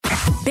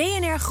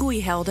BNR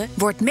Groeihelden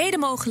wordt mede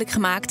mogelijk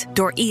gemaakt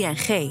door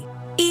ING.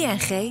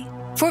 ING,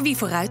 voor wie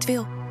vooruit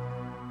wil.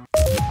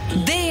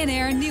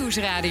 BNR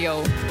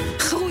Nieuwsradio.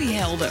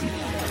 Groeihelden.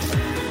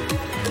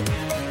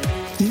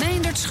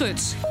 Meindert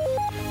Schut.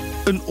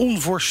 Een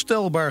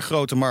onvoorstelbaar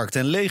grote markt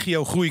en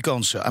legio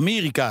groeikansen.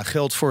 Amerika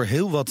geldt voor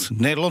heel wat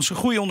Nederlandse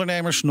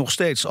groeiondernemers nog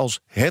steeds als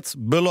het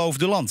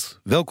beloofde land.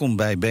 Welkom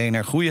bij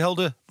BNR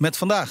Groeihelden met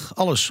vandaag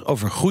alles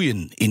over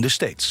groeien in de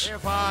States.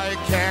 If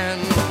I can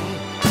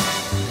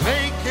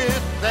make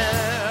it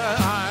there,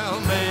 I'll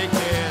make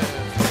it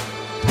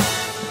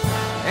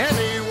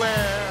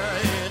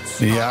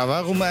anywhere. Ja,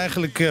 waarom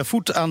eigenlijk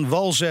voet aan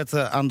wal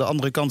zetten aan de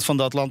andere kant van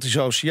de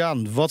Atlantische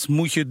Oceaan? Wat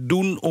moet je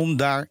doen om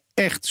daar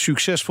echt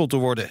succesvol te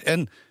worden?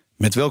 En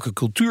met welke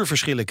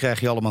cultuurverschillen krijg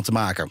je allemaal te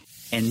maken?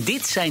 En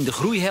dit zijn de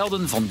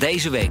groeihelden van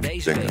deze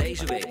week.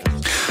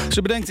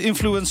 Ze bedenkt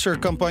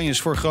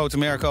influencer-campagnes voor grote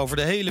merken over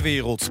de hele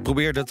wereld.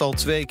 Probeerde het al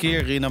 2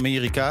 keer in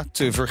Amerika,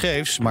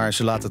 tevergeefs. Maar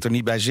ze laat het er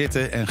niet bij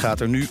zitten en gaat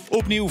er nu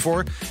opnieuw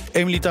voor.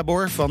 Emily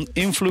Tabor van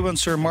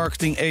Influencer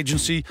Marketing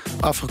Agency,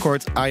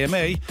 afgekort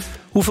IMA.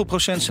 Hoeveel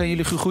procent zijn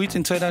jullie gegroeid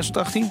in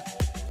 2018?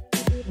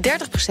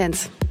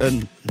 30%.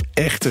 Een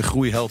echte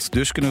groeiheld,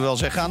 dus kunnen we wel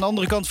zeggen. Aan de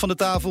andere kant van de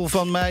tafel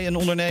van mij een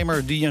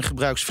ondernemer die een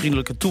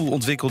gebruiksvriendelijke tool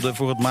ontwikkelde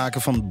voor het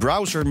maken van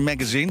browser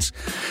magazines.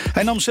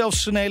 Hij nam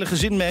zelfs zijn hele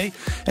gezin mee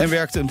en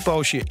werkte een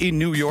poosje in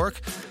New York.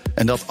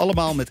 En dat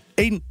allemaal met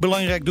 1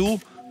 belangrijk doel: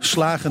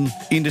 slagen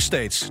in de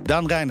States.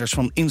 Daan Reinders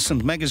van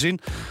Instant Magazine.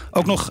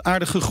 Ook nog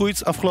aardig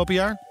gegroeid afgelopen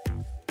jaar?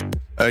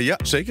 Ja,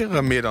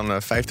 zeker. Meer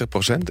dan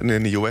 50%. En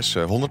in de US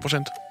 100%.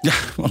 Ja,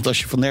 want als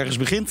je van nergens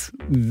begint,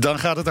 dan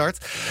gaat het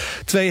hard.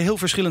 2 heel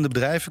verschillende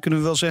bedrijven, kunnen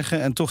we wel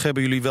zeggen. En toch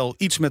hebben jullie wel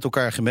iets met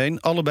elkaar gemeen.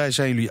 Allebei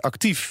zijn jullie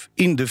actief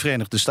in de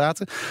Verenigde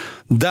Staten.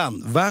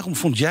 Daan, waarom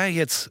vond jij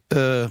het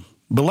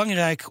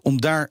belangrijk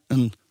om daar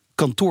een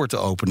kantoor te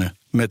openen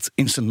met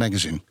Instant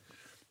Magazine?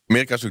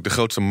 Amerika is natuurlijk de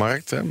grootste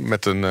markt, hè,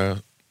 met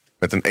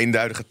een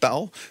eenduidige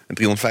taal. En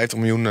 350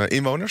 miljoen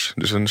inwoners.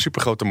 Dus een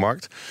supergrote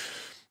markt.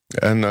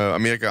 En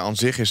Amerika aan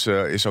zich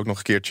is ook nog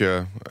een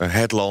keertje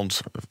het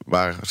land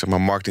waar, zeg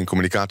maar, marketing en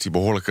communicatie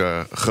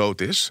behoorlijk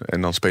groot is.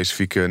 En dan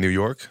specifiek New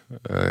York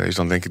is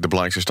dan denk ik de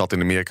belangrijkste stad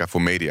in Amerika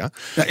voor media.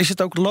 Ja, is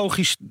het ook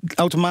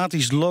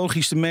automatisch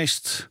logisch de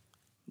meest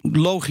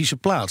logische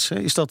plaats? Hè?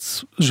 Is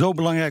dat zo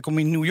belangrijk om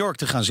in New York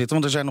te gaan zitten?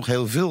 Want er zijn nog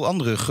heel veel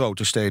andere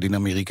grote steden in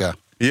Amerika.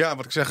 Ja,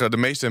 wat ik zeg, de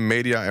meeste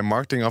media- en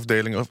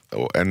marketingafdelingen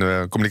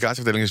en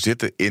communicatieafdelingen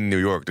zitten in New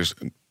York. Dus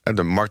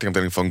de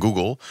marketingafdeling van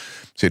Google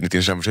zit niet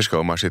in San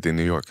Francisco, maar zit in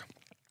New York.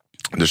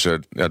 Dus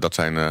dat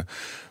zijn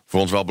voor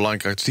ons wel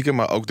belangrijke karakteristieken.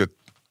 Maar ook de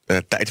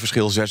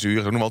tijdverschil, 6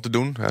 uur, ook nog wel te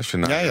doen. Als je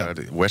naar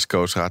de West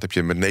Coast gaat, heb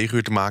je met 9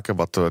 uur te maken,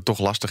 wat toch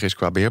lastig is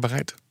qua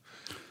beheerbaarheid.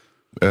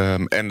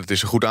 En het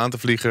is goed aan te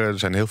vliegen. Er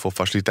zijn heel veel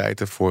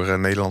faciliteiten voor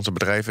Nederlandse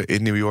bedrijven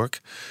in New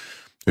York.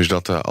 Dus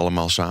dat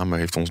allemaal samen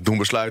heeft ons doen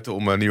besluiten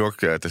om New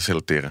York te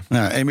selecteren.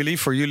 Nou, Emily,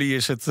 voor jullie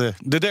is het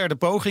de derde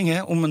poging,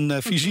 hè, om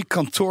een fysiek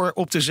kantoor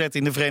op te zetten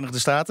in de Verenigde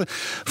Staten.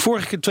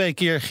 Vorige 2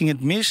 keer ging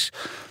het mis.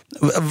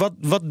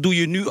 Wat doe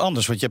je nu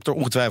anders? Want je hebt er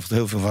ongetwijfeld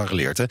heel veel van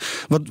geleerd. Hè?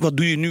 Wat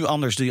doe je nu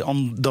anders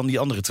dan die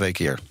andere 2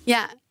 keer?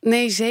 Ja,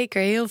 nee,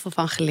 zeker. Heel veel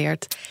van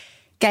geleerd.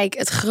 Kijk,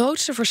 het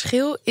grootste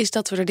verschil is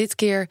dat we er dit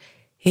keer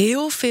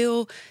heel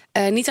veel,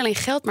 niet alleen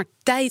geld, maar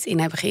tijd in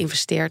hebben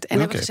geïnvesteerd. En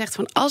hebben gezegd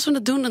van, als we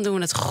het doen, dan doen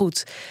we het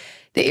goed.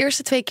 De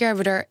eerste 2 keer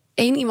hebben we er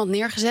 1 iemand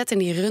neergezet en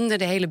die runde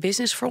de hele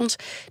business voor ons.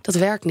 Dat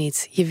werkt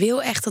niet. Je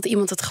wil echt dat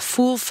iemand het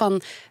gevoel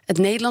van het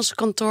Nederlandse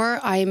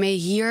kantoor, IMA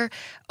hier,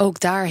 ook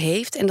daar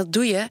heeft. En dat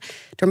doe je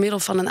door middel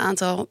van een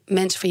aantal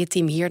mensen van je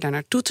team hier daar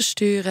naartoe te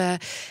sturen.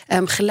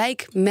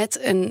 Gelijk met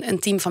een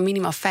team van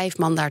minimaal 5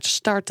 man daar te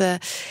starten.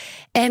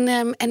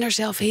 En er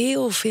zelf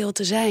heel veel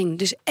te zijn.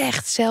 Dus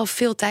echt zelf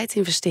veel tijd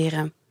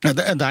investeren.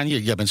 En Daan,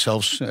 jij bent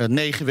zelfs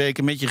 9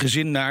 weken met je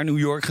gezin naar New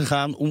York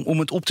gegaan om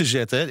het op te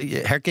zetten. Hè?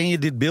 Herken je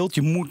dit beeld?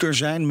 Je moet er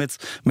zijn met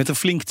een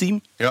flink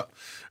team? Ja,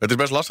 het is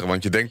best lastig,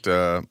 want je denkt,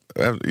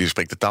 je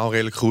spreekt de taal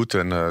redelijk goed.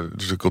 En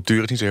dus de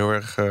cultuur is niet zo heel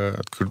erg,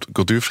 het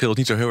cultuurverschil is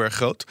niet zo heel erg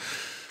groot.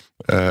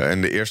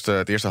 En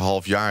het eerste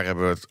half jaar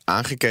hebben we het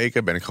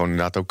aangekeken. Ben ik gewoon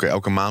inderdaad ook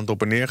elke maand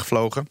op en neer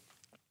gevlogen.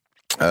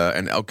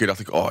 En elke keer dacht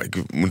ik,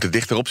 ik moet er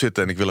dichterop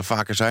zitten en ik wil er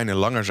vaker zijn en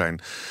langer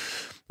zijn.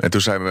 En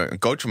toen zei een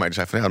coach van mij, die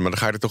zei van, ja, maar dan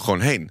ga je er toch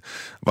gewoon heen.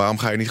 Waarom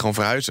ga je niet gewoon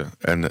verhuizen?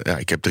 En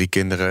ik heb 3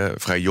 kinderen,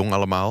 vrij jong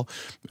allemaal.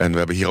 En we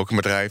hebben hier ook een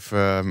bedrijf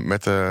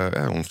met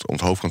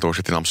ons hoofdkantoor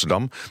zit in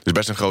Amsterdam. Dus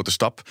best een grote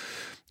stap.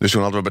 Dus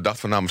toen hadden we bedacht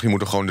van, misschien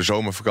moeten we gewoon de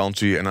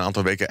zomervakantie en een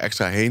aantal weken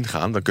extra heen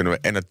gaan. Dan kunnen we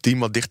en het team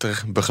wat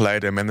dichter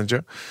begeleiden en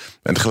managen.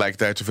 En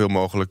tegelijkertijd zoveel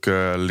mogelijk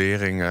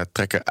lering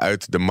trekken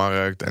uit de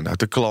markt en uit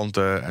de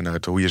klanten en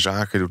uit hoe je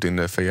zaken doet in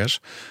de VS.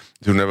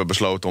 Toen hebben we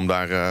besloten om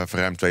daar voor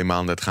ruim 2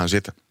 maanden te gaan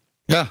zitten.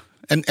 Ja,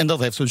 en dat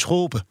heeft dus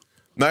geholpen?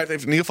 Nou, het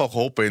heeft in ieder geval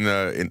geholpen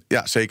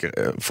ja,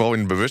 zeker. Vooral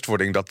in de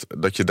bewustwording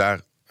dat je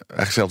daar,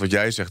 eigenlijk zelf wat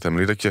jij zegt,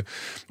 Emily, dat je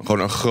gewoon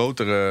een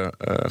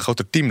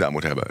groter team daar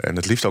moet hebben. En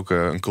het liefst ook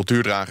een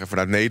cultuurdrager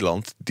vanuit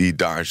Nederland die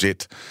daar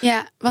zit.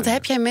 Ja, want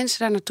heb jij mensen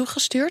daar naartoe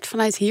gestuurd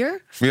vanuit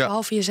hier,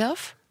 behalve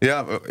jezelf?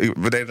 Ja, we deden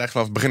het eigenlijk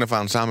vanaf het begin af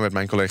aan samen met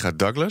mijn collega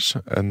Douglas.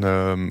 En,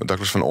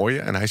 Douglas van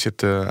Ooyen. En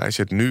hij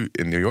zit nu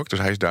in New York, dus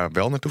hij is daar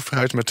wel naartoe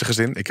verhuisd met zijn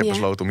gezin. Ik heb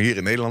besloten om hier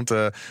in Nederland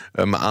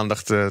mijn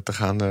aandacht te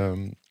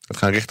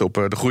gaan richten op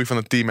de groei van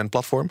het team en het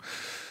platform.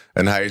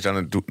 En hij is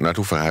daar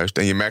naartoe verhuisd.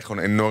 En je merkt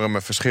gewoon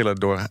enorme verschillen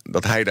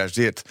doordat hij daar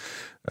zit.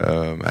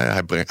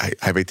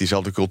 Hij weet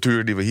diezelfde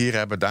cultuur die we hier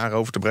hebben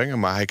daarover te brengen.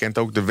 Maar hij kent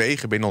ook de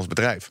wegen binnen ons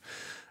bedrijf.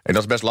 En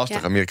dat is best lastig.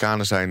 Ja.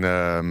 Amerikanen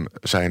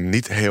zijn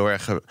niet heel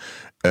erg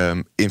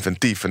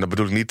inventief. En dat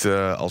bedoel ik niet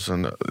als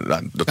een...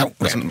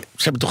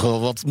 Ze hebben toch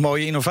wel wat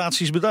mooie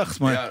innovaties bedacht.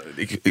 Maar... Ja,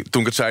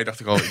 toen ik het zei, dacht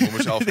ik al, ik moet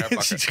mezelf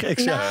herpakken. Iets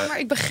geks, maar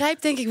ik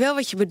begrijp denk ik wel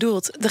wat je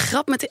bedoelt. De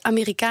grap met de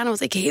Amerikanen,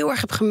 wat ik heel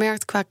erg heb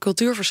gemerkt qua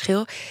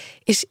cultuurverschil,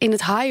 is in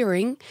het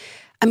hiring.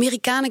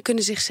 Amerikanen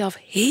kunnen zichzelf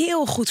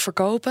heel goed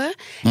verkopen.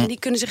 En die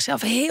kunnen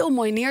zichzelf heel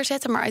mooi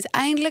neerzetten. Maar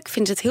uiteindelijk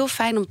vinden ze het heel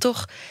fijn om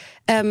toch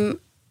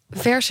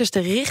versus de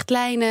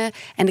richtlijnen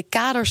en de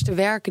kaders te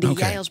werken die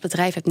jij als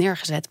bedrijf hebt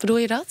neergezet. Bedoel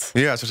je dat?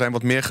 Ja, ze zijn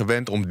wat meer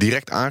gewend om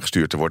direct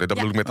aangestuurd te worden. Dat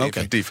bedoel ik met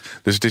inventief.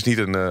 Dus het is niet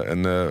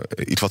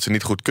iets wat ze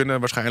niet goed kunnen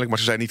waarschijnlijk, maar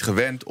ze zijn niet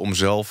gewend om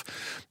zelf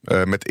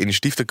met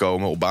initiatief te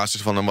komen op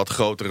basis van een wat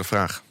grotere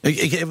vraag.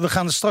 We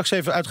gaan het straks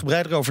even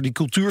uitgebreider over die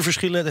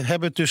cultuurverschillen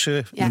hebben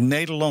tussen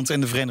Nederland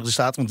en de Verenigde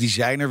Staten, want die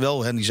zijn er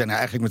wel. En die zijn er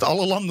eigenlijk met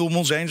alle landen om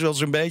ons heen, zoals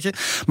een beetje.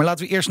 Maar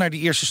laten we eerst naar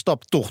die eerste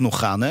stap toch nog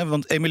gaan. Hè?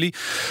 Want Emily,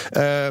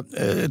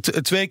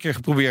 2 keer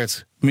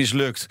geprobeerd,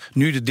 mislukt.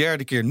 Nu de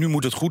 3e keer, nu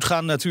moet het goed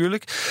gaan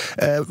natuurlijk.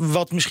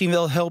 Wat misschien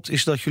wel helpt,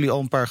 is dat jullie al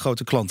een paar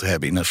grote klanten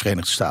hebben in de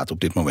Verenigde Staten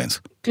op dit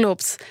moment.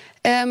 Klopt.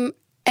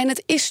 En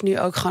het is nu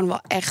ook gewoon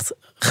wel echt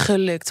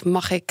gelukt,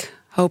 mag ik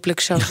hopelijk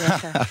zo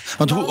zeggen.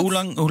 Want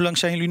hoe lang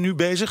zijn jullie nu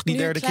bezig, die 3e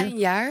keer? Een klein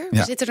jaar.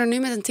 We zitten er nu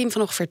met een team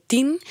van ongeveer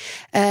 10.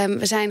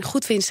 We zijn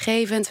goed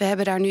winstgevend. We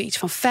hebben daar nu iets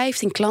van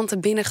 15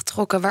 klanten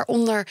binnengetrokken,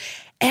 waaronder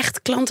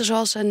echt klanten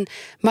zoals een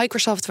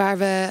Microsoft, waar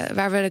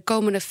we de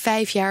komende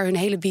 5 jaar hun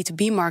hele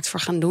B2B-markt voor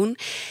gaan doen.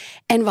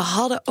 En we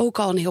hadden ook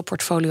al een heel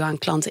portfolio aan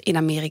klanten in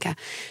Amerika.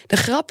 De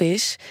grap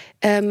is,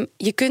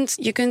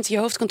 je kunt je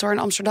hoofdkantoor in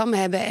Amsterdam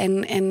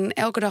hebben en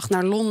elke dag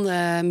naar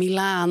Londen,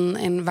 Milaan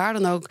en waar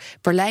dan ook,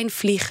 Berlijn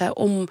vliegen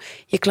om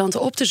je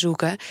klanten op te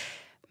zoeken.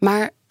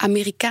 Maar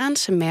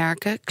Amerikaanse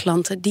merken,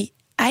 klanten, die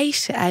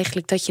eisen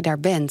eigenlijk dat je daar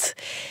bent.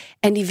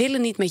 En die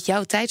willen niet met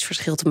jouw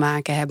tijdsverschil te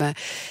maken hebben.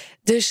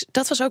 Dus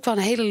dat was ook wel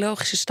een hele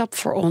logische stap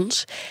voor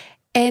ons.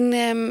 En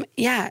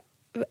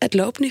het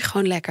loopt nu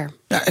gewoon lekker.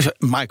 Ja,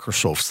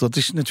 Microsoft, dat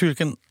is natuurlijk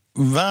een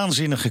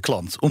waanzinnige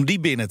klant om die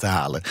binnen te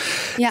halen.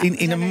 Ja,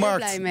 in een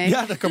markt. Blij mee.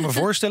 Ja, dat kan me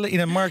voorstellen. In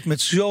een markt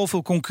met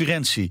zoveel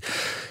concurrentie.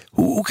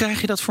 Hoe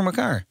krijg je dat voor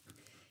elkaar?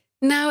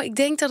 Nou, ik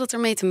denk dat het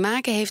ermee te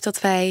maken heeft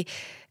dat wij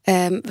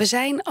we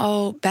zijn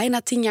al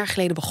bijna 10 jaar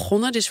geleden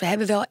begonnen. Dus we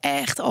hebben wel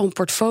echt al een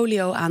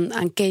portfolio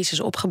aan cases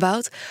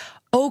opgebouwd.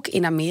 Ook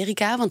in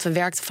Amerika, want we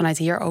werkten vanuit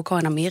hier ook al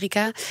in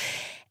Amerika.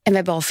 En we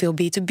hebben al veel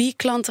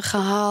B2B-klanten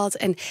gehad.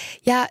 En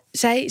ja,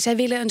 zij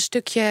willen een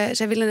stukje,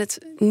 zij willen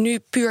het nu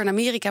puur in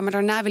Amerika, maar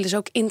daarna willen ze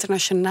ook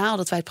internationaal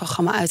dat wij het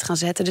programma uit gaan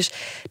zetten. Dus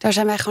daar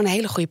zijn wij gewoon een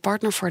hele goede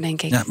partner voor,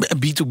 denk ik. Ja,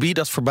 B2B,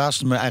 dat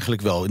verbaasde me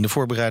eigenlijk wel. In de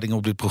voorbereiding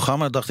op dit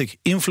programma dacht ik,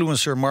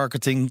 influencer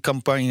marketing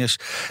campagnes,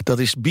 dat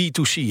is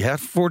B2C, hè,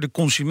 voor de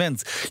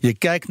consument. Je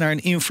kijkt naar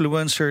een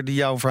influencer die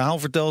jou een verhaal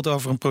vertelt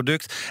over een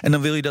product en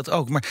dan wil je dat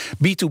ook. Maar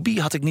B2B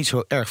had ik niet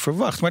zo erg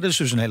verwacht, maar dat is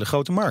dus een hele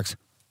grote markt.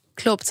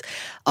 Klopt.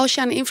 Als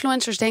je aan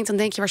influencers denkt, dan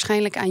denk je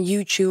waarschijnlijk aan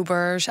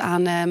YouTubers,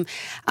 aan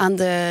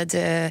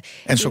de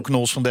Enzo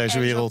Knols van deze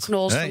wereld.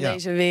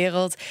 Deze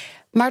wereld.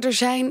 Maar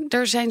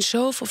er zijn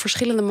zoveel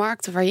verschillende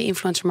markten waar je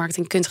influencer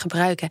marketing kunt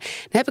gebruiken. Dan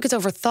heb ik het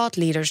over thought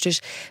leaders.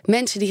 Dus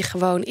mensen die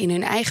gewoon in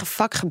hun eigen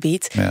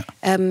vakgebied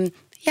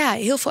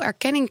heel veel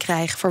erkenning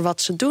krijgen voor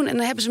wat ze doen. En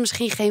dan hebben ze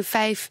misschien geen 500.000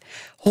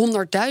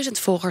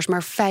 volgers,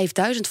 maar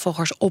 5.000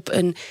 volgers op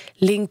een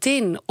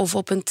LinkedIn of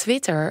op een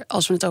Twitter,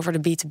 als we het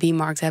over de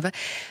B2B-markt hebben.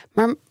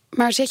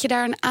 Maar zet je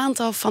daar een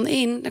aantal van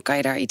in, dan kan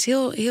je daar iets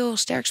heel, heel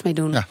sterks mee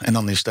doen. Ja, en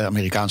dan is de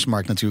Amerikaanse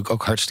markt natuurlijk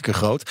ook hartstikke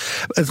groot.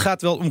 Het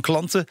gaat wel om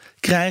klanten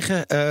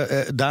krijgen.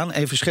 Daan,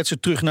 even schetsen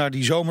terug naar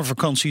die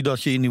zomervakantie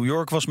dat je in New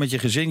York was met je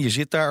gezin. Je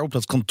zit daar op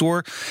dat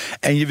kantoor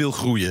en je wil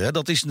groeien. Hè?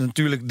 Dat is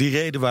natuurlijk de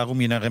reden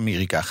waarom je naar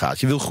Amerika gaat.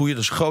 Je wil groeien,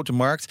 dat is een grote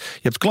markt. Je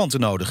hebt klanten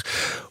nodig.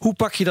 Hoe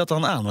pak je dat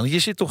dan aan? Want je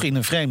zit toch in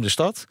een vreemde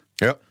stad?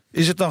 Ja.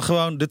 Is het dan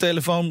gewoon de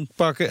telefoon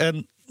pakken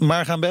en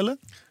maar gaan bellen?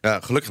 Ja,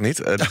 gelukkig niet.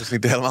 Dat is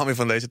niet helemaal meer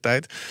van deze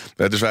tijd.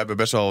 Dus wij hebben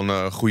best wel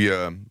een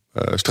goede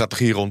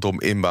strategie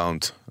rondom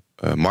inbound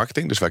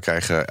marketing. Dus wij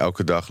krijgen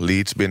elke dag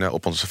leads binnen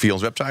via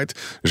onze website.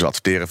 Dus we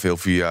adverteren veel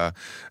via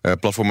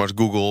platformen als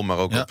Google, maar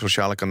ook op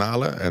sociale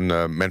kanalen.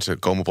 En mensen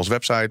komen op onze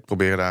website,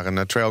 proberen daar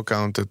een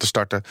trail-account te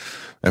starten.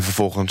 En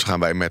vervolgens gaan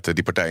wij met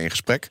die partijen in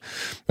gesprek.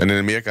 En in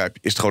Amerika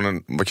is het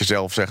gewoon, wat je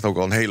zelf zegt, ook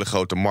al een hele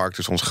grote markt.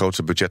 Dus ons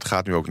grootste budget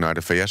gaat nu ook naar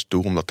de VS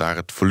toe, omdat daar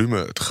het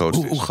volume het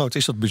grootste is. Hoe groot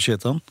is dat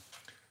budget dan?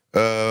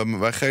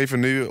 Wij geven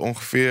nu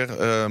ongeveer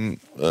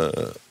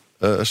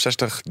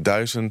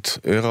 €60.000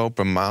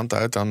 per maand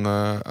uit aan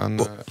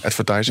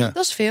advertising.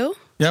 Dat is veel.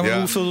 Ja, maar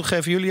hoeveel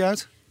geven jullie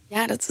uit?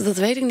 Ja, dat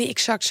weet ik niet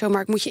exact zo.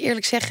 Maar ik moet je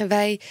eerlijk zeggen,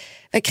 wij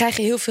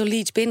krijgen heel veel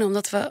leads binnen,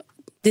 omdat we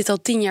dit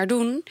al 10 jaar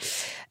doen.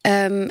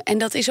 En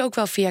dat is ook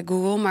wel via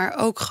Google, maar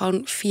ook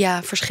gewoon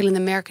via verschillende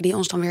merken die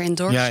ons dan weer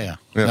endorsen.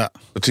 Ja.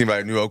 Dat zien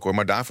wij nu ook hoor.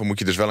 Maar daarvoor moet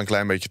je dus wel een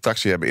klein beetje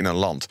tractie hebben in een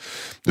land.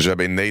 Dus we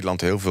hebben in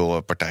Nederland heel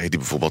veel partijen die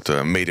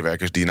bijvoorbeeld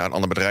medewerkers die naar een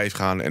ander bedrijf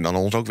gaan en dan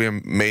ons ook weer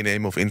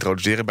meenemen of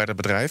introduceren bij dat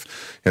bedrijf.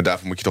 Ja,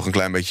 daarvoor moet je toch een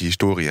klein beetje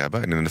historie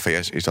hebben. En in de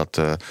VS is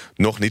dat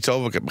nog niet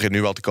zo. Het begint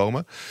nu wel te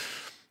komen.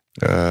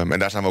 En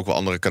daar zijn we ook wel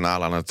andere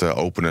kanalen aan het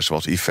openen,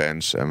 zoals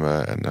events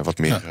en wat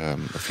meer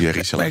via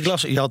resellers. Maar ik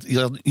las,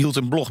 je hield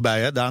een blog bij,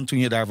 hè, Daan, toen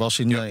je daar was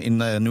in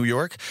New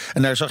York.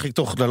 En daar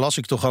las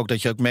ik toch ook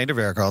dat je ook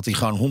medewerker had die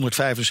gewoon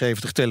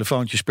 175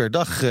 telefoontjes per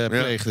dag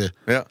pleegde.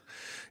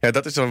 Ja,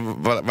 dat is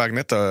dan waar ik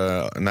net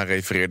naar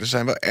refereerde. Ze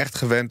zijn wel echt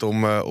gewend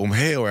om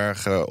heel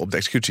erg op de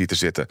executie te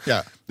zitten.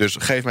 Ja. Dus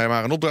geef mij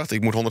maar een opdracht.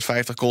 Ik moet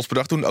 150 calls per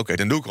dag doen. Oké,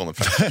 dan doe ik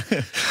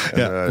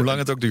 150. Hoe lang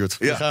het ook duurt.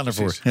 We gaan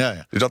ervoor.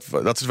 Ja. Dus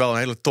dat is wel een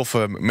hele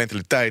toffe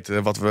mentaliteit,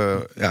 wat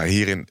we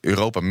hier in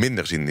Europa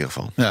minder zien in ieder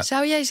geval. Ja.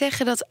 Zou jij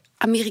zeggen dat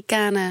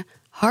Amerikanen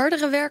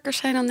hardere werkers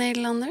zijn dan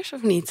Nederlanders,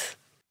 of niet?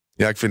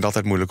 Ja, ik vind het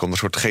altijd moeilijk om een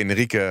soort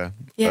generieke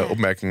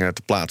opmerkingen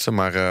te plaatsen.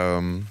 Maar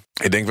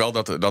ik denk wel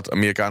dat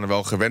Amerikanen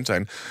wel gewend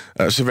zijn.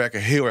 Ze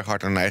werken heel erg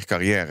hard aan hun eigen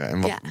carrière.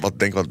 En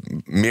wat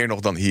meer nog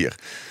dan hier.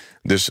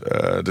 Dus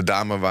de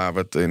dame waar we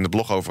het in de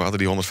blog over hadden,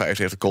 die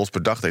 175 calls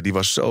per dag deed, die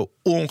was zo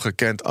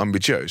ongekend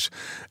ambitieus.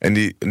 En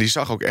die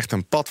zag ook echt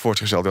een pad voor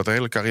zichzelf. Die had de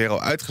hele carrière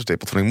al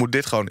uitgestippeld. Van ik moet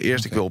dit gewoon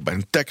eerst, ik wil bij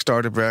een tech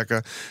startup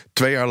werken,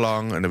 2 jaar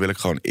lang. En dan wil ik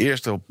gewoon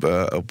eerst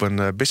op een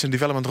business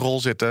development rol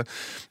zitten.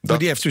 Maar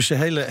die heeft dus de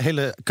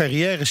hele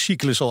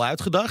carrièrecyclus al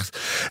uitgedacht.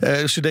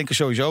 Ze denken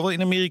sowieso wel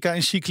in Amerika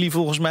in cycli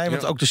volgens mij.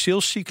 Want ook de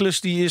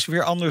salescyclus die is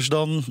weer anders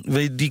dan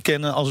we die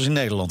kennen als in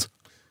Nederland.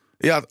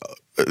 Ja,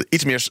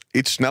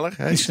 iets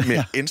sneller, iets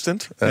meer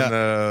instant.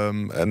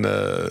 En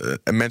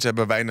mensen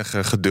hebben weinig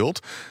geduld.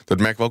 Dat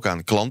merken we ook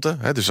aan klanten.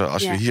 Dus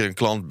als je hier een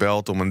klant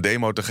belt om een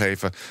demo te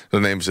geven,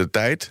 dan nemen ze de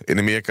tijd. In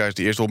Amerika is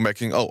de eerste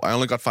opmerking, I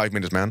only got 5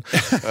 minutes, man.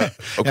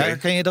 Okay. Ja,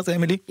 ken je dat,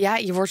 Emily? Ja,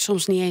 je wordt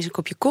soms niet eens een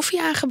kopje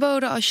koffie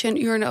aangeboden als je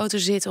een uur in de auto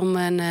zit om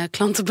een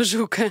klant te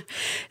bezoeken.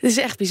 Dat is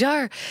echt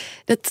bizar.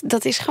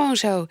 Dat is gewoon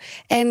zo.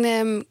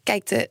 En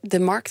kijk, de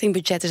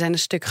marketingbudgetten zijn een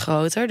stuk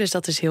groter, dus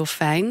dat is heel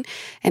fijn.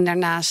 En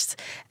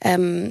daarnaast,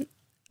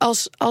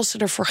 als ze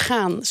ervoor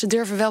gaan, ze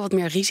durven wel wat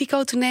meer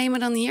risico te nemen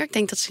dan hier. Ik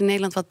denk dat ze in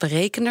Nederland wat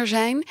berekender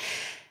zijn.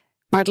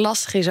 Maar het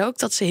lastige is ook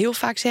dat ze heel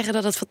vaak zeggen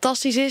dat het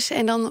fantastisch is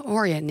en dan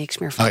hoor je niks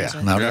meer van ze.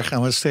 Nou, daar gaan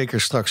we het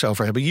zeker straks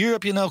over hebben. Hier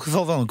heb je in elk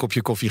geval wel een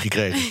kopje koffie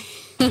gekregen.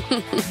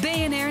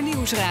 BNR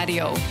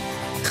Nieuwsradio.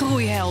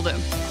 Groeihelden.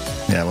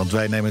 Ja, want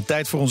wij nemen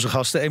tijd voor onze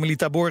gasten. Emily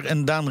Tabor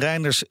en Daan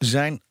Reinders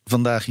zijn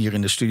vandaag hier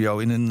in de studio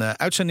in een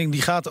uitzending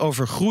die gaat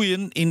over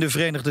groeien in de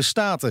Verenigde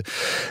Staten.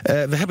 We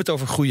hebben het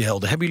over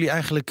groeihelden. Hebben jullie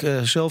eigenlijk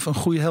zelf een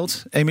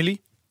groeiheld, Emily?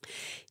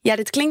 Ja,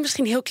 dit klinkt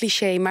misschien heel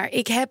cliché, maar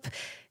ik heb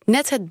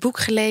net het boek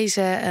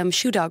gelezen,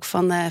 Shoe Dog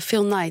van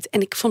Phil Knight.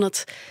 En ik vond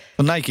het...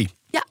 Van Nike?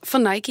 Ja,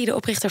 van Nike, de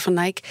oprichter van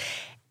Nike.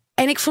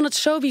 En ik vond het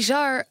zo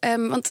bizar,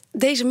 want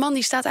deze man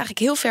die staat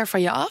eigenlijk heel ver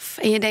van je af.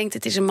 En je denkt,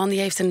 het is een man die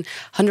heeft een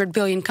 100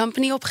 billion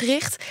company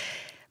opgericht.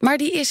 Maar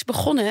die is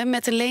begonnen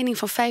met een lening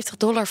van $50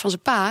 van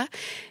zijn pa.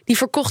 Die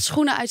verkocht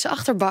schoenen uit zijn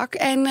achterbak.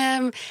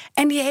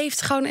 En die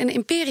heeft gewoon een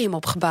imperium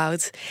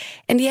opgebouwd.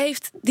 En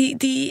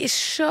die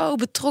is zo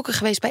betrokken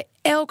geweest bij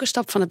elke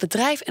stap van het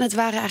bedrijf. En het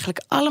waren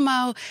eigenlijk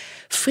allemaal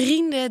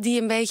vrienden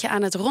die een beetje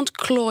aan het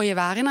rondklooien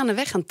waren en aan de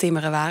weg aan het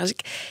timmeren waren. Dus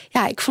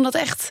ik vond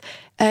dat echt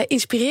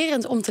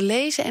inspirerend om te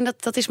lezen. En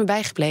dat is me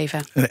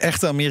bijgebleven. Een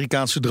echte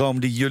Amerikaanse droom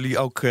die jullie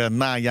ook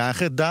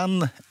najagen.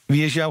 Daan,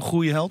 wie is jouw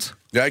groeiheld?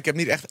 Ja, ik heb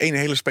niet echt één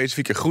hele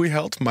specifieke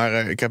groeiheld,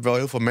 maar ik heb wel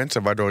heel veel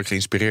mensen waardoor ik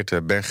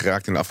geïnspireerd ben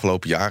geraakt in de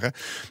afgelopen jaren.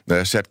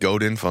 Seth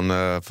Godin van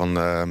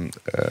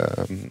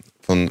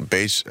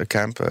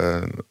Basecamp,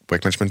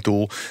 projectmanagement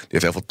tool. Die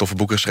heeft heel veel toffe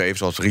boeken geschreven,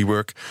 zoals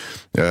Rework.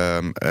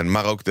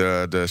 Maar ook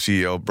de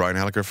CEO Brian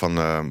Halliger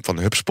van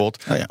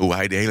HubSpot. Oh ja. Hoe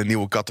hij de hele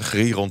nieuwe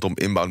categorie rondom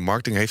inbound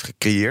marketing heeft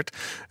gecreëerd.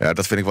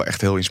 Dat vind ik wel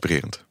echt heel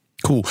inspirerend.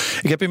 Cool.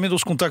 Ik heb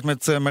inmiddels contact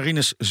met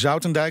Marinus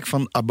Zoutendijk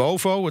van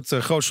Abovo, het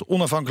grootste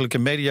onafhankelijke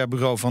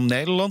mediabureau van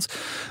Nederland.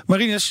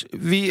 Marinus,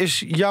 wie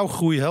is jouw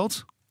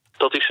groeiheld?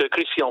 Dat is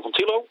Christian van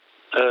Tillo.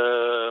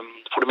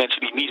 Voor de mensen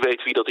die niet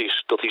weten wie dat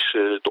is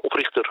de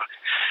oprichter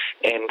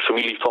en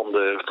familie van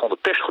de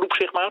persgroep,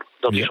 zeg maar.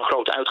 Dat is een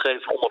grote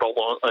uitgever, onder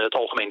andere het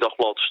Algemeen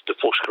Dagblad, de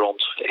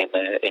Volkskrant en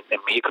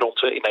meer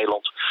kranten in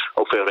Nederland.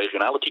 Ook veel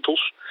regionale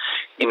titels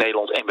in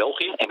Nederland en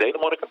België en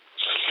Denemarken.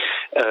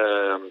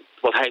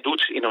 Wat hij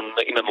doet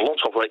in een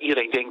landschap waar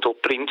iedereen denkt dat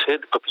print,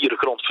 de papieren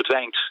krant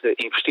verdwijnt,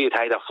 investeert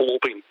hij daar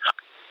volop in.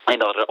 En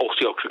daar oogt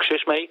hij ook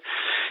succes mee.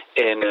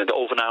 En de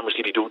overnames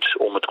die hij doet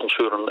om het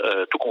concern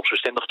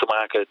toekomstbestendig te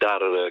maken,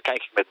 daar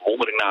kijk ik met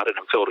bewondering naar en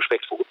heb veel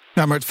respect voor.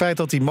 Ja, maar het feit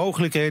dat hij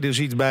mogelijkheden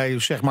ziet bij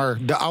zeg maar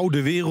de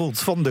oude wereld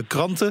van de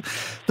kranten,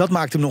 dat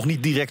maakt hem nog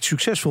niet direct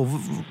succesvol.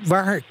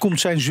 Waar komt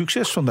zijn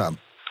succes vandaan?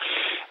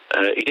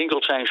 Ik denk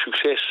dat zijn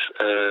succes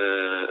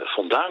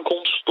vandaan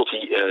komt dat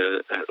hij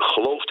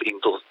gelooft in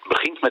dat het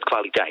begint met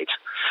kwaliteit.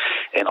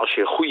 En als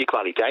je goede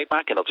kwaliteit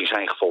maakt, en dat in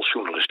zijn geval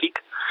journalistiek,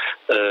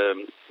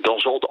 dan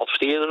zal de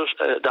adverteerder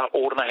daar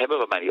oren naar hebben,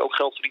 waarmee hij ook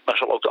geld verdient, maar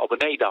zal ook de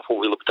abonnee daarvoor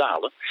willen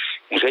betalen.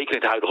 En zeker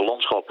in het huidige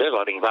landschap,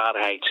 waarin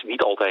waarheid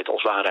niet altijd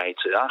als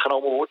waarheid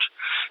aangenomen wordt,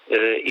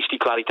 is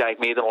die kwaliteit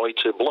meer dan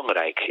ooit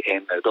belangrijk.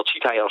 En dat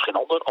ziet hij als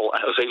geen ander, al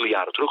vele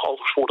jaren terug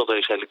overigens, voordat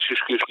deze hele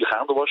discussie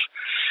gaande was.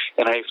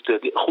 En hij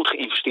heeft goed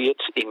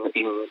geïnvesteerd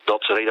in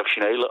dat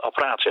redactionele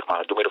apparaat, zeg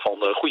maar, door middel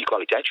van goede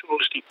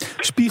kwaliteitsjournalistiek.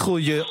 Spiegel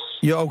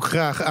je ook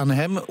graag aan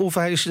hem, of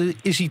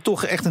is hij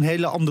toch echt een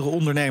hele andere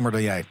ondernemer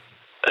dan jij?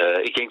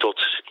 Ik denk dat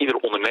ieder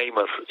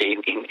ondernemer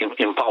in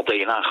een bepaald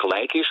DNA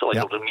gelijk is.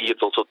 Alleen op de manier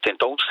dat we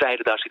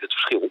tentoonstrijden, daar zit het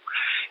verschil.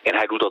 En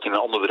hij doet dat in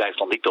een ander bedrijf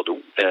dan ik dat doe.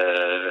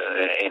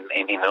 En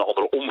in een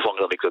andere omvang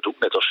dan ik dat doe.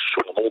 Net als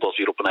Solomon dat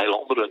weer op een heel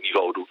ander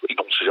niveau doet in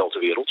onzezelfde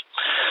wereld.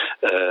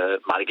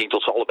 Maar ik denk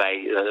dat we allebei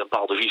een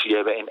bepaalde visie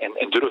hebben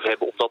en durf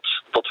hebben om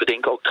dat we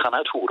denken ook te gaan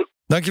uitvoeren.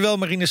 Dankjewel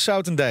Marine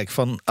Soutendijk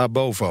van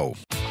Abovo.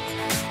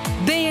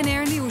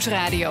 BNR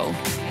Nieuwsradio.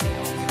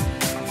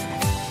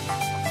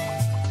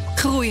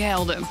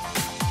 Groeihelden.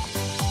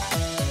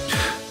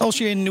 Als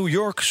je in New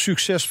York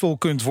succesvol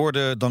kunt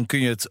worden, dan kun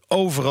je het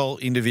overal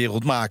in de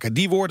wereld maken.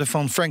 Die woorden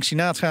van Frank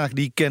Sinatra,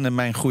 die kennen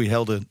mijn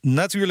groeihelden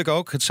natuurlijk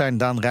ook. Het zijn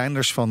Daan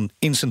Reinders van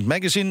Instant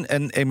Magazine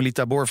en Emily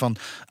Tabor van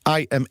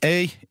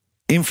IMA,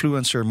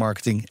 Influencer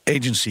Marketing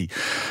Agency.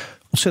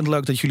 Ontzettend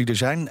leuk dat jullie er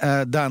zijn.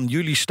 Daan,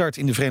 jullie start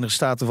in de Verenigde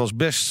Staten was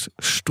best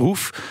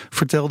stroef,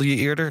 vertelde je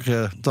eerder.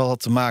 Dat had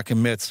te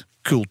maken met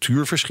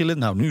cultuurverschillen.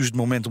 Nou, nu is het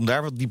moment om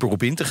daar wat dieper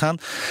op in te gaan.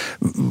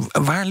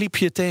 Waar liep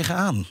je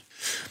tegenaan?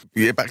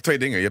 Je hebt eigenlijk twee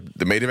dingen. Je hebt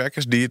de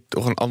medewerkers die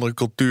toch een andere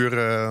cultuur,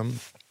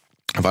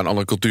 waar een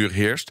andere cultuur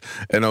heerst.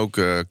 En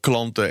ook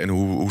klanten en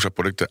hoe ze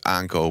producten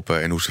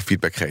aankopen en hoe ze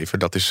feedback geven.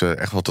 Dat is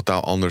echt wel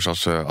totaal anders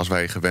als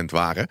wij gewend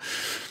waren.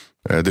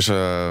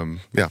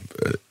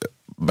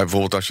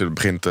 Bijvoorbeeld als je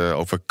begint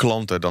over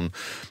klanten, dan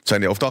zijn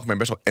die over het algemeen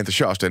best wel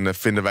enthousiast. En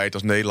vinden wij het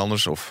als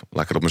Nederlanders, of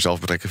laat ik het op mezelf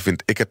betrekken,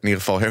 vind ik het in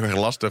ieder geval heel erg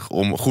lastig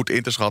om goed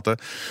in te schatten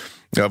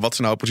wat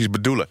ze nou precies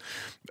bedoelen.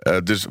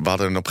 Dus we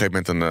hadden op een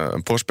gegeven moment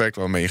een prospect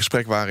waarmee we in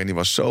gesprek waren. En die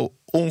was zo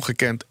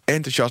ongekend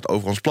enthousiast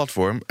over ons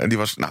platform. En die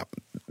was,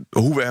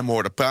 hoe we hem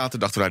hoorden praten,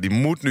 dachten we, die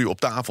moet nu op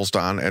tafel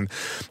staan. En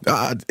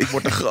ik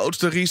word de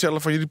grootste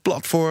reseller van jullie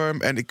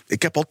platform. En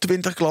ik heb al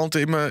 20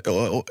 klanten in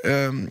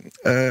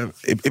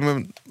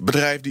mijn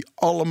bedrijf die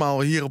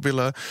allemaal hier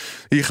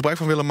gebruik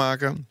van willen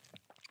maken.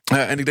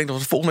 En ik denk dat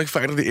we volgende week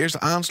vrijdag de eerste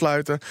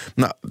aansluiten.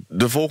 Nou,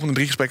 de volgende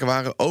 3 gesprekken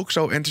waren ook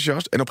zo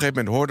enthousiast. En op een gegeven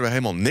moment hoorden we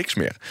helemaal niks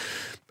meer.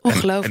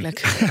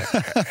 Ongelooflijk.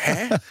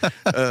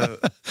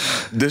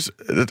 Dus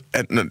het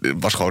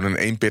was gewoon een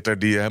eenpitter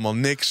die helemaal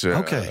niks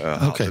had.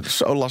 Het is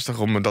zo lastig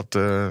om dat...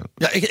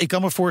 Ja, ik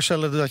kan me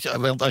voorstellen dat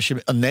want als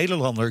je een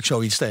Nederlander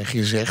zoiets tegen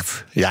je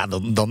zegt, ja,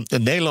 dan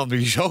een Nederlander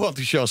die zo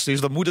enthousiast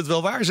is, dan moet het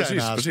wel waar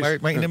zijn. Precies.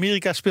 Maar in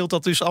Amerika speelt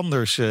dat dus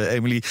anders,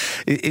 Emily.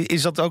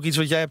 Is dat ook iets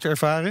wat jij hebt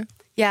ervaren?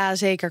 Ja,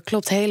 zeker.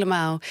 Klopt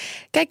helemaal.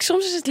 Kijk,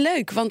 soms is het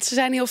leuk, want ze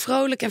zijn heel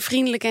vrolijk en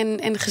vriendelijk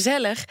en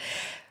gezellig.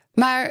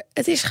 Maar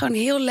het is gewoon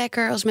heel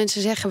lekker als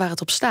mensen zeggen waar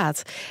het op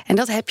staat. En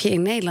dat heb je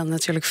in Nederland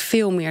natuurlijk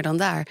veel meer dan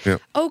daar. Ja.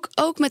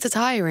 Ook met het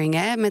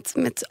hiring,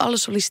 met alle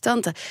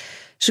sollicitanten.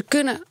 Ze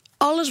kunnen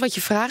alles wat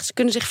je vraagt, ze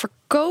kunnen zich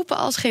verkopen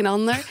als geen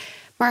ander.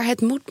 Maar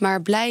het moet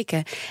maar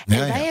blijken. En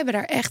wij hebben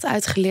daar echt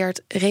uit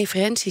geleerd,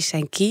 referenties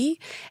zijn key.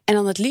 En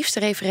dan het liefste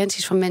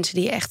referenties van mensen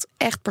die je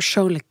echt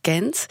persoonlijk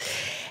kent.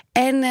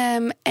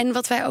 En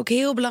wat wij ook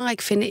heel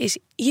belangrijk vinden is,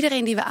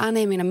 iedereen die we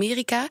aannemen in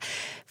Amerika,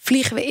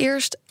 vliegen we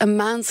eerst een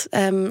maand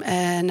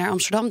naar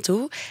Amsterdam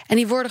toe. En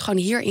die worden gewoon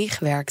hier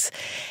ingewerkt.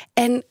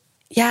 En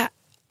ja,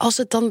 als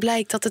het dan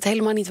blijkt dat het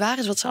helemaal niet waar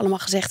is wat ze allemaal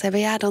gezegd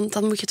hebben,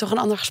 dan moet je toch een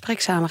ander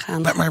gesprek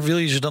samengaan. Maar wil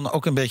je ze dan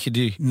ook een beetje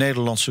die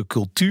Nederlandse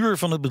cultuur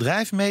van het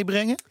bedrijf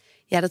meebrengen?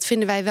 Ja, dat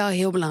vinden wij wel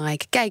heel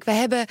belangrijk. Kijk, wij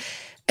hebben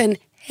een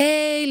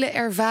hele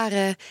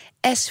ervaren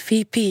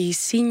SVP,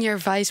 Senior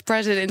Vice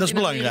President. Dat is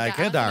belangrijk,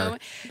 hè, daar.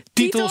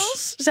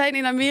 Titels zijn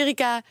in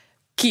Amerika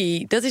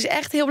key. Dat is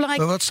echt heel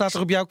belangrijk. Maar wat staat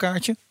er op jouw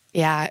kaartje?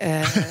 Ja,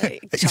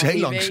 ik zou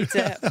niet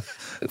weten.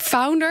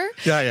 Founder.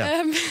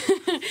 Ja.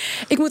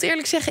 Ik moet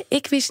eerlijk zeggen,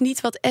 ik wist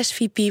niet wat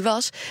SVP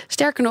was.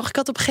 Sterker nog, ik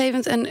had op een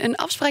gegeven moment een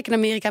afspraak in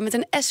Amerika met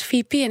een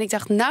SVP. En ik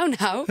dacht, nou,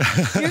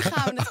 hier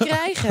gaan we het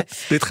krijgen.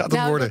 Dit gaat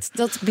het worden.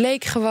 Dat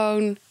bleek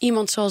gewoon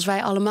iemand zoals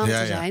wij allemaal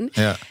te zijn.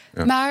 Ja.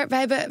 Maar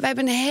wij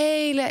hebben een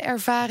hele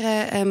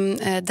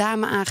ervaren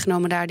dame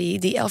aangenomen daar,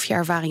 die 11 jaar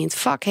ervaring in het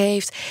vak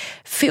heeft.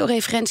 Veel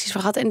referenties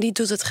van gehad en die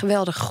doet het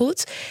geweldig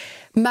goed.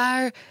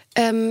 Maar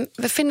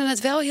we vinden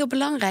het wel heel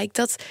belangrijk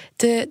dat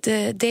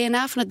de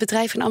DNA van het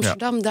bedrijf in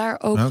Amsterdam daar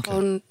ook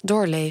gewoon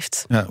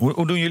doorleeft. Ja,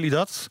 hoe doen jullie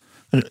dat?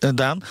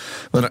 Daan.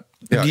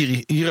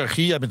 Die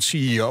hiërarchie, jij bent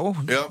CEO.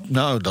 Ja.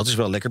 Nou, dat is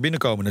wel lekker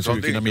binnenkomen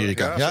natuurlijk in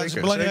Amerika. Ja, dat is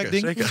een belangrijk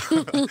ding. Zeker.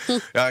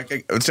 Ja,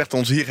 kijk, het zegt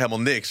ons hier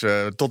helemaal niks.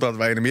 Totdat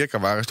wij in Amerika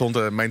waren,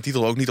 stond mijn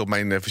titel ook niet op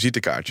mijn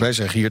visitekaartje. Wij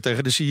zeggen hier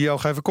tegen de CEO,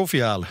 ga even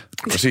koffie halen.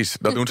 Precies,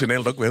 dat doen ze in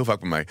Nederland ook heel vaak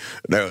bij mij.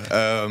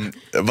 Nou,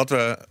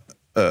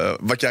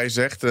 wat jij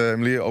zegt,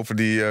 Emily,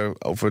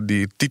 over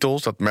die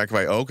titels, dat merken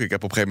wij ook. Ik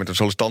heb op een gegeven moment een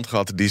sollicitant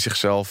gehad die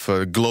zichzelf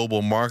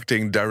Global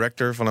Marketing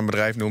Director van een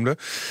bedrijf noemde.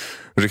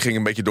 Dus ik ging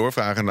een beetje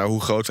doorvragen naar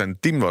hoe groot zijn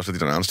team was dat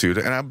hij dan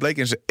aanstuurde. En hij bleek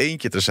in zijn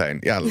eentje te zijn.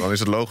 Ja, dan is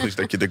het logisch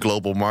dat je de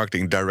Global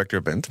Marketing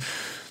Director bent.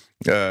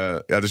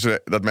 Dus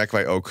dat merken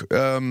wij ook.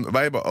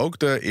 Wij hebben ook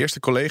de eerste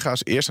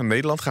collega's eerst naar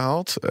Nederland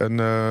gehaald.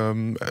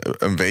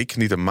 Een week,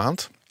 niet een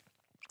maand.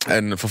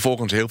 En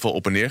vervolgens heel veel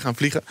op en neer gaan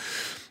vliegen.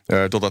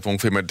 Totdat we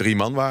ongeveer met 3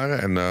 man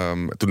waren. En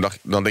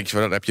dan denk je,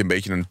 dan heb je een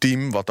beetje een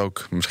team wat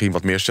ook misschien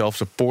wat meer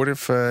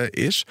self-supportive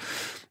is.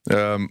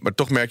 Maar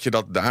toch merk je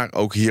dat daar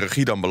ook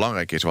hiërarchie dan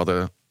belangrijk is. We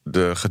hadden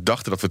de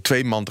gedachte dat we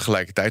 2 man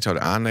tegelijkertijd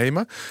zouden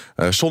aannemen.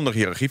 Zonder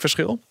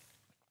hiërarchieverschil.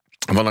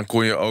 Want dan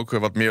kon je ook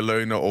wat meer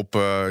leunen op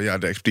de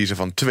expertise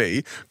van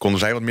 2. Konden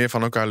zij wat meer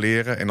van elkaar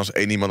leren. En als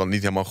 1 iemand dan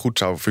niet helemaal goed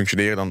zou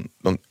functioneren,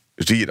 dan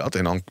zie je dat.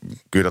 En dan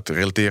kun je dat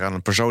relateren aan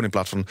een persoon in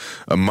plaats van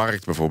een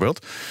markt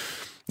bijvoorbeeld.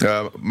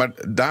 Maar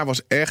daar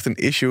was echt een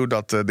issue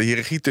dat de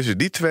hiërarchie tussen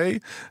die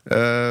 2...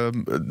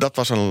 dat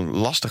was een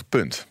lastig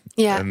punt.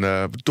 Ja,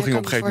 en toen ging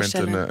op een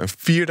gegeven moment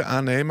een 4e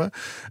aannemen.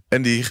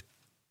 En die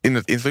in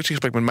het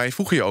introductiegesprek met mij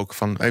vroeg je ook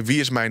van, wie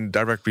is mijn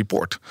direct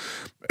report?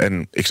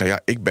 En ik zei,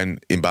 ik ben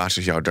in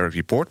basis jouw direct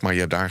report, maar je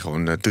hebt daar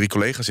gewoon 3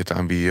 collega's zitten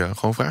aan wie je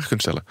gewoon vragen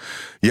kunt stellen.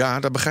 Ja,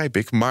 dat begrijp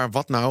ik. Maar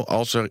wat nou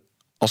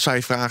als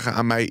zij vragen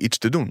aan mij iets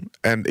te doen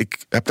en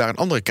ik heb daar een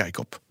andere kijk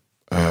op?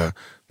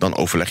 Dan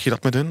overleg je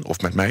dat met hun of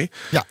met mij.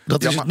 Ja,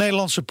 dat is het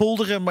Nederlandse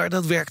polderen, maar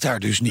dat werkt daar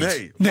dus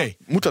niet. Nee.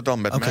 Moet dat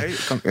dan met mij?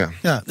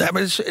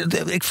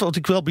 Maar wat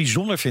ik wel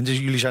bijzonder vind, is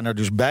jullie zijn er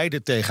dus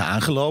beide tegen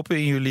aangelopen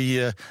in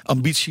jullie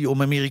ambitie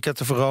om Amerika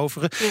te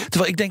veroveren. Ja.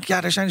 Terwijl ik denk,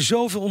 er zijn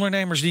zoveel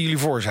ondernemers die jullie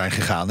voor zijn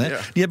gegaan. Hè? Ja.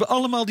 Die hebben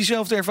allemaal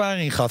diezelfde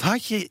ervaring gehad.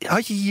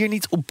 Had je hier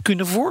niet op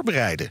kunnen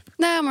voorbereiden?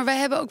 Nou, maar wij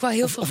hebben ook wel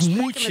heel veel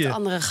gesprekken met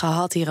anderen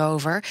gehad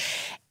hierover.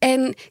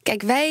 En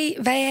kijk,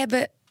 wij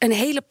hebben een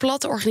hele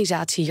platte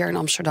organisatie hier in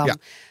Amsterdam. Ja.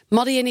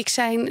 Maddie en ik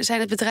zijn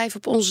het bedrijf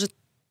op onze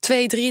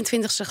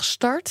 23e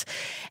gestart.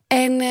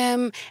 En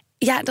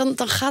dan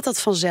gaat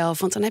dat vanzelf.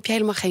 Want dan heb je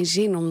helemaal geen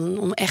zin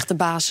om echt de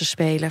baas te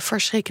spelen.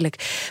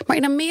 Verschrikkelijk. Maar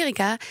in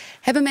Amerika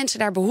hebben mensen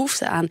daar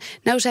behoefte aan.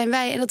 Nou zijn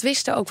wij, en dat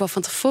wisten we ook wel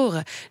van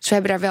tevoren. Dus we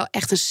hebben daar wel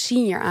echt een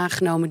senior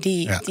aangenomen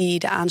die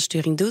de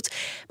aansturing doet.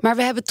 Maar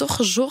we hebben toch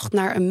gezocht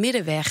naar een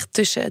middenweg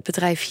tussen het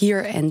bedrijf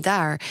hier en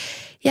daar.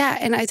 Ja,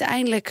 en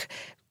uiteindelijk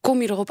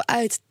kom je erop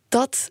uit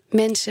dat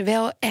mensen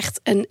wel echt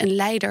een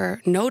leider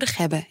nodig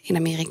hebben in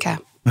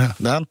Amerika. Ja,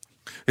 Daan?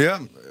 Ja,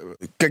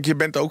 kijk, je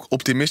bent ook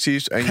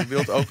optimistisch en je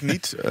wilt ook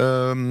niet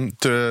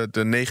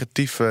te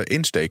negatief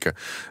insteken.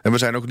 En we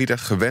zijn ook niet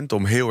echt gewend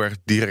om heel erg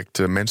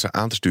direct mensen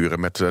aan te sturen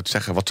met het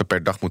zeggen wat ze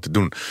per dag moeten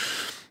doen.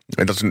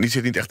 En dat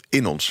zit niet echt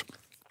in ons.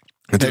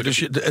 Nee,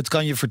 dus het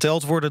kan je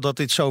verteld worden dat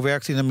dit zo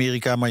werkt in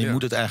Amerika, maar je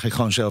moet het eigenlijk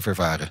gewoon zelf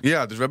ervaren.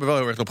 Ja, dus we hebben wel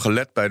heel erg op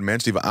gelet bij de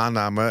mensen die we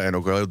aannamen en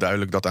ook wel heel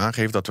duidelijk dat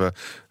aangeven dat we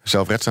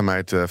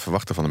zelfredzaamheid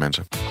verwachten van de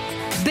mensen.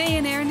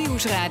 BNR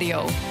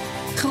Nieuwsradio.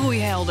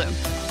 Groeihelden.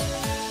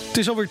 Het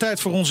is alweer tijd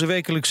voor onze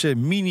wekelijkse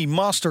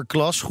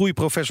mini-masterclass.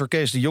 Groeiprofessor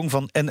Kees de Jong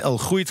van NL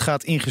Groeit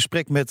gaat in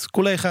gesprek met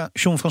collega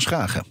John van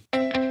Schagen.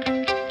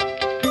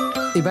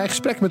 Bij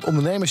gesprekken met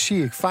ondernemers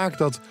zie ik vaak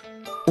dat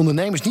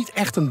ondernemers niet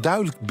echt een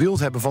duidelijk beeld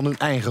hebben van hun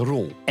eigen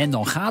rol. En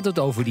dan gaat het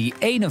over die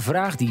ene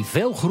vraag die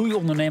veel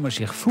groeiondernemers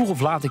zich vroeg of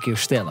laat een keer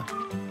stellen.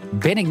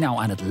 Ben ik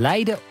nou aan het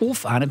leiden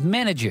of aan het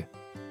managen?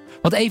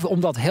 Want even om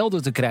dat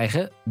helder te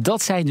krijgen,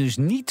 dat zijn dus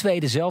niet 2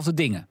 dezelfde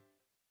dingen.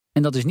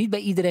 En dat is niet bij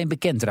iedereen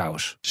bekend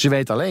trouwens. Ze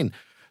weten alleen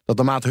dat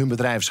naarmate hun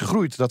bedrijf is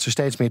gegroeid, dat ze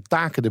steeds meer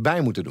taken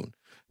erbij moeten doen.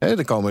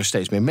 Er komen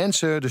steeds meer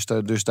mensen,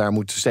 dus daar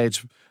moet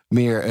steeds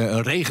meer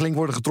een regeling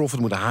worden getroffen.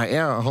 Er moet een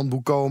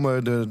HR-handboek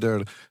komen,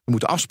 er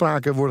moeten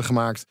afspraken worden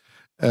gemaakt.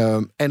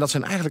 En dat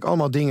zijn eigenlijk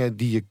allemaal dingen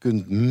die je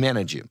kunt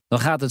managen. Dan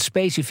gaat het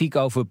specifiek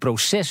over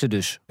processen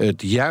dus.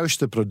 Het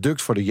juiste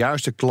product voor de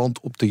juiste klant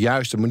op de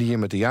juiste manier,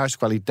 met de juiste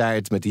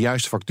kwaliteit, met de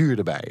juiste factuur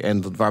erbij.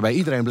 En waarbij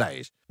iedereen blij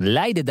is.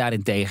 Leiden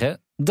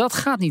daarentegen, dat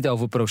gaat niet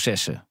over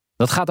processen.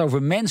 Dat gaat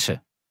over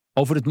mensen.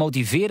 Over het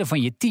motiveren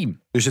van je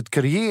team. Dus het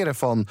creëren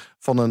van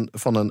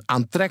een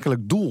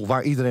aantrekkelijk doel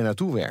waar iedereen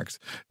naartoe werkt.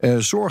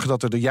 Zorgen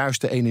dat er de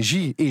juiste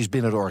energie is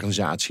binnen de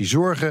organisatie.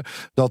 Zorgen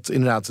dat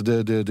inderdaad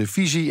de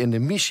visie en de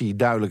missie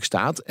duidelijk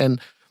staat.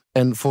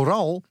 En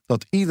vooral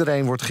dat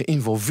iedereen wordt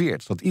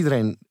geïnvolveerd. Dat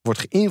iedereen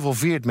wordt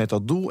geïnvolveerd met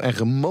dat doel en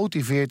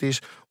gemotiveerd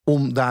is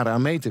om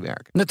daaraan mee te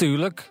werken.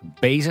 Natuurlijk,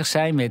 bezig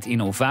zijn met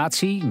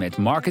innovatie, met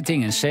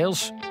marketing en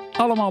sales.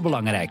 Allemaal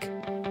belangrijk.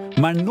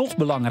 Maar nog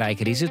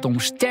belangrijker is het om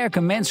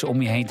sterke mensen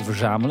om je heen te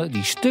verzamelen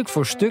die stuk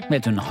voor stuk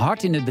met hun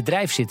hart in het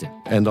bedrijf zitten.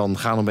 En dan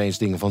gaan opeens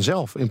dingen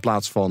vanzelf in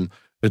plaats van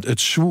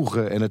het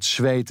zwoegen en het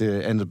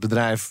zweten en het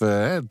bedrijf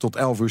tot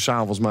 11 uur 's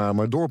avonds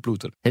maar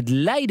doorploeteren. Het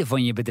leiden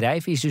van je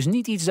bedrijf is dus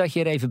niet iets dat je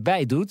er even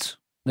bij doet.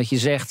 Dat je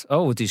zegt,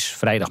 het is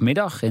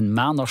vrijdagmiddag en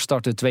maandag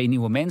starten 2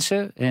 nieuwe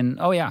mensen. En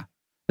we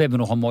hebben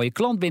nog een mooie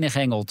klant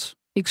binnengehengeld.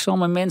 Ik zal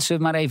mijn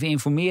mensen maar even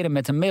informeren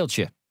met een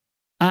mailtje.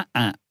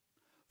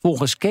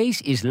 Volgens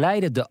Kees is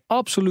leiden de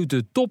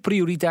absolute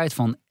topprioriteit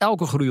van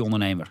elke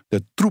groeiondernemer.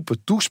 De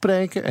troepen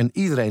toespreken en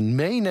iedereen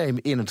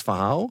meenemen in het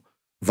verhaal.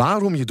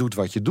 Waarom je doet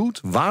wat je doet,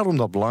 waarom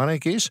dat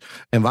belangrijk is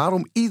en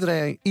waarom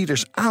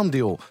ieders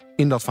aandeel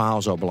in dat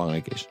verhaal zo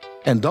belangrijk is.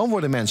 En dan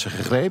worden mensen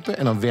gegrepen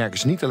en dan werken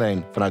ze niet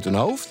alleen vanuit hun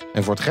hoofd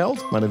en voor het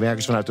geld, maar dan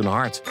werken ze vanuit hun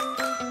hart.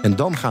 En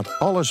dan gaat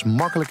alles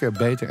makkelijker,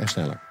 beter en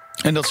sneller.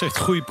 En dat zegt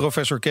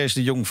groeiprofessor Kees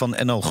de Jong van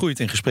NL Groeit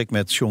in gesprek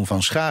met John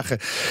van Schagen.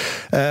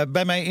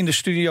 Bij mij in de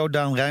studio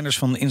Daan Reiners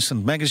van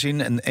Instant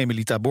Magazine en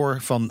Emily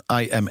Tabor van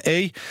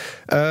IMA.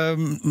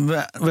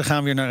 We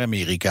gaan weer naar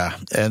Amerika.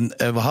 En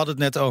we hadden het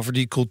net over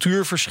die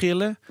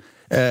cultuurverschillen.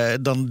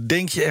 Dan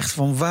denk je echt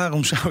van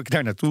waarom zou ik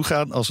daar naartoe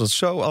gaan als het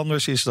zo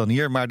anders is dan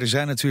hier. Maar er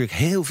zijn natuurlijk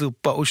heel veel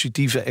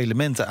positieve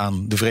elementen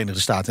aan de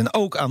Verenigde Staten. En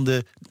ook aan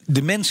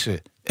de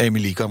mensen,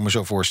 Emily, kan ik me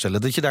zo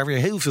voorstellen. Dat je daar weer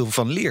heel veel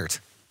van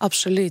leert.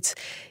 Absoluut.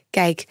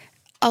 Kijk,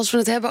 als we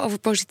het hebben over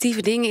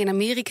positieve dingen in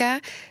Amerika,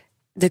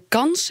 de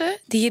kansen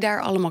die je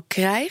daar allemaal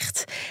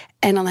krijgt.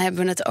 En dan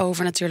hebben we het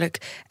over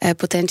natuurlijk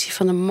potentie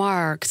van de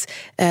markt,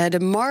 de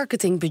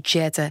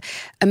marketingbudgetten.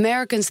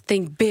 Americans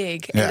think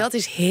big. Ja. En dat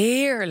is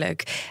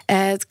heerlijk.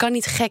 Het kan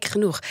niet gek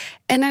genoeg.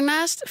 En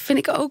daarnaast vind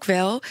ik ook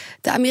wel,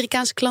 de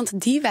Amerikaanse klanten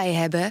die wij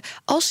hebben,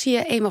 als ze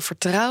je eenmaal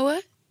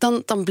vertrouwen,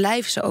 dan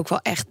blijven ze ook wel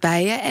echt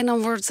bij je. En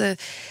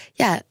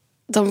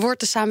dan wordt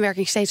de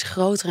samenwerking steeds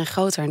groter en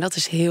groter. En dat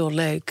is heel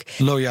leuk.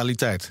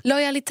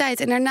 Loyaliteit.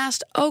 En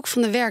daarnaast ook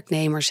van de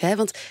werknemers.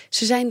 Want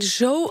ze zijn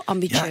zo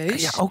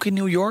ambitieus. Ja, ook in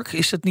New York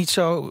is het niet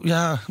zo.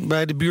 Ja,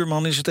 bij de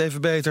buurman is het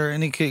even beter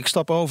en ik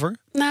stap over.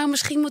 Nou,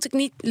 misschien moet ik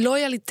niet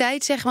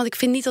loyaliteit zeggen. Want ik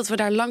vind niet dat we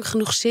daar lang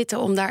genoeg zitten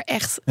om daar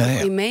echt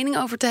een mening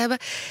over te hebben.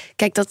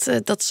 Kijk,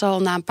 dat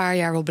zal na een paar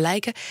jaar wel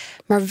blijken.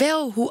 Maar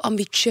wel hoe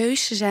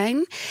ambitieus ze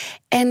zijn.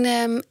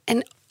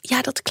 En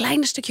dat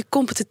kleine stukje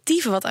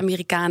competitieve wat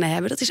Amerikanen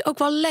hebben, dat is ook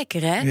wel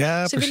lekker, hè?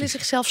 Ja, ze willen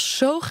zichzelf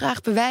zo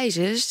graag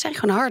bewijzen. Dus het zijn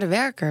gewoon harde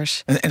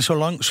werkers. En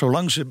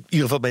zolang ze in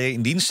ieder geval bij je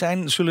in dienst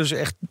zijn, zullen ze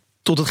echt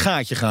tot het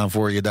gaatje gaan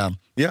voor je, Daan.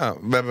 Ja,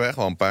 we hebben echt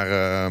wel een paar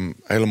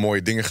hele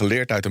mooie dingen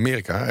geleerd uit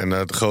Amerika. En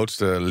de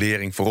grootste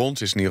lering voor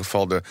ons is in ieder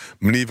geval de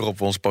manier waarop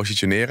we ons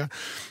positioneren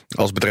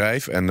als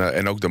bedrijf.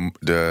 En ook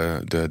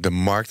de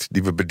markt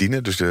die we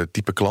bedienen, dus de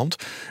type klant.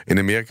 In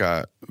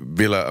Amerika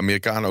willen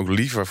Amerikanen ook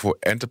liever voor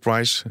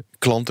enterprise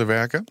klanten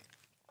werken.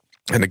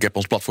 En ik heb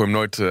ons platform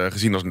nooit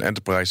gezien als een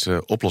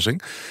enterprise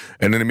oplossing.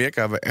 En in Amerika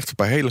hebben we echt een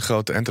paar hele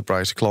grote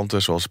enterprise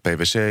klanten, zoals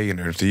PwC en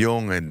Ernst &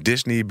 Young en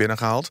Disney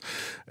binnengehaald.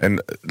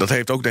 En dat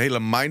heeft ook de hele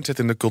mindset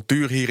en de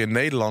cultuur hier in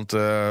Nederland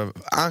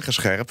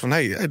aangescherpt. Van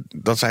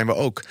dat zijn we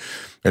ook.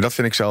 En dat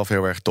vind ik zelf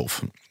heel erg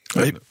tof.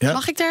 Ja.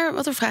 Mag ik daar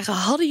wat over vragen?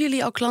 Hadden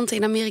jullie al klanten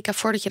in Amerika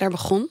voordat je daar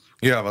begon?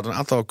 Ja, we hadden een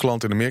aantal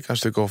klanten in Amerika, een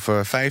stuk of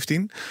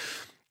 15.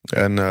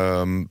 En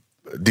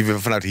die we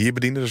vanuit hier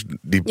bedienen. Dus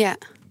die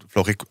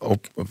vloog ik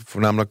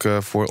voornamelijk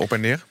voor op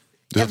en neer.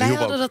 Dus wij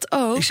hadden dat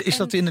ook. Is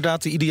dat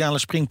inderdaad de ideale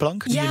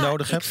springplank die je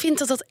nodig hebt? Ik vind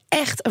dat dat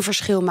echt een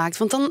verschil maakt.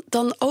 Want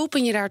dan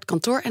open je daar het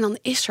kantoor en dan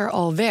is er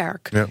al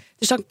werk. Ja.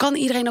 Dus dan kan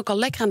iedereen ook al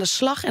lekker aan de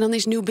slag. En dan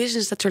is new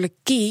business natuurlijk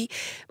key.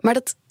 Maar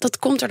dat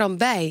komt er dan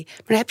bij.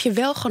 Maar dan heb je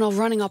wel gewoon al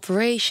running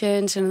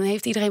operations. En dan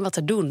heeft iedereen wat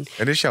te doen.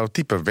 En is jouw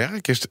type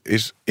werk?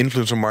 Is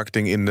influencer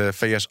marketing in de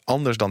VS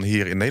anders dan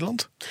hier in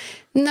Nederland?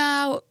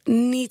 Nou,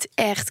 niet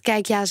echt.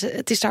 Kijk,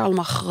 het is daar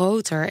allemaal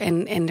groter.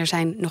 En er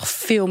zijn nog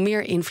veel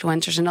meer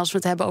influencers. En als we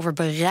het hebben over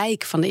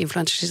bereik van de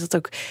influencers, is dat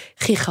ook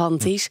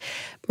gigantisch.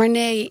 Maar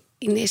nee,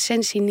 in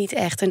essentie niet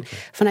echt. En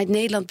vanuit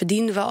Nederland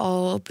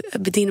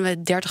bedienen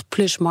we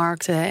 30+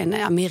 markten. En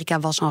Amerika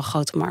was al een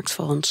grote markt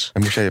voor ons.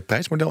 En moest jij je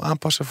prijsmodel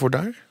aanpassen voor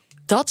daar?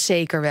 Dat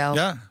zeker wel.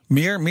 Ja,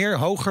 meer,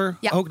 hoger,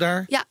 ook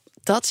daar? Ja,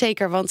 dat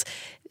zeker. Want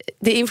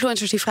de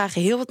influencers die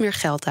vragen heel wat meer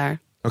geld daar.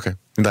 Oké,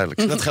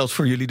 duidelijk. Dat geldt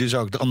voor jullie dus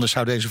ook. Anders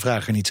zou deze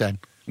vraag er niet zijn.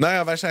 Nou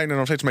ja, wij zijn er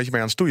nog steeds een beetje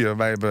mee aan het stoeien.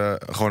 Wij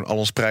hebben gewoon al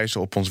onze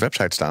prijzen op onze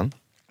website staan.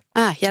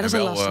 Ah, ja, dat is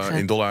wel lastig.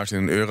 In dollars,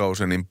 in euro's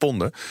en in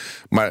ponden.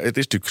 Maar het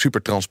is natuurlijk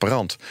super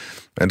transparant.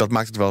 En dat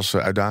maakt het wel eens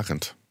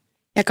uitdagend.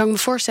 Ja, kan ik me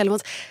voorstellen.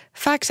 Want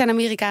vaak zijn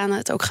Amerikanen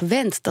het ook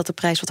gewend dat de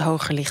prijs wat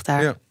hoger ligt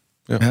daar.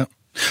 Ja.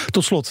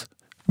 Tot slot,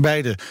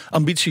 beide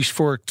ambities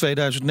voor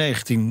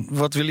 2019.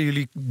 Wat willen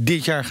jullie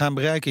dit jaar gaan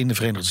bereiken in de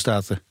Verenigde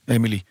Staten,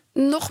 Emily?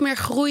 Nog meer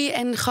groei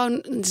en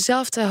gewoon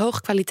dezelfde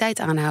hoge kwaliteit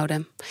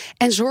aanhouden.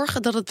 En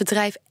zorgen dat het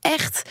bedrijf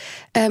echt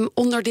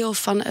onderdeel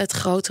van het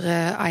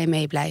grotere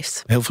IMA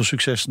blijft. Heel veel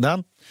succes,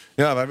 Daan.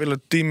 Ja, wij willen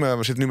het team,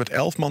 we zitten nu met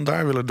 11 man daar.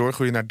 We willen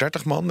doorgroeien naar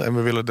 30 man. En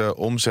we willen de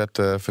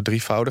omzet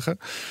verdrievoudigen.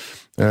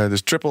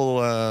 Dus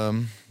triple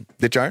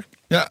dit jaar.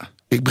 Ja.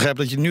 Ik begrijp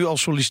dat je nu al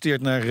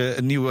solliciteert naar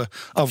een nieuwe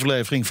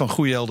aflevering van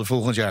Groeihelden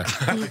volgend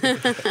jaar.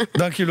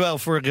 Dank jullie wel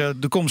voor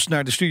de komst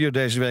naar de studio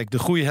deze week. De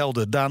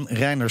Groeihelden, Daan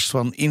Reiners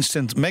van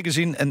Instant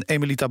Magazine en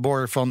Emily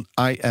Tabor van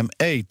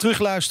IMA.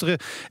 Terugluisteren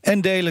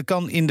en delen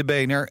kan in de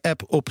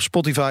BNR-app op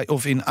Spotify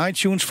of in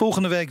iTunes.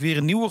 Volgende week weer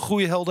een nieuwe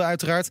Groeihelden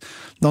uiteraard.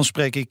 Dan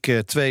spreek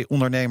ik 2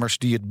 ondernemers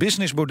die het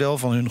businessmodel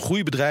van hun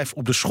groeibedrijf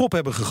op de schop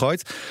hebben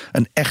gegooid.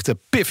 Een echte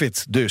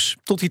pivot dus.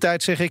 Tot die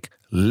tijd zeg ik,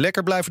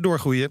 lekker blijven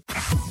doorgroeien.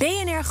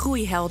 BNR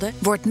Groeihelden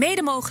wordt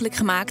mede mogelijk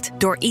gemaakt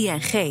door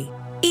ING.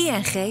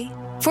 ING,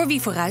 voor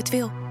wie vooruit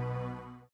wil.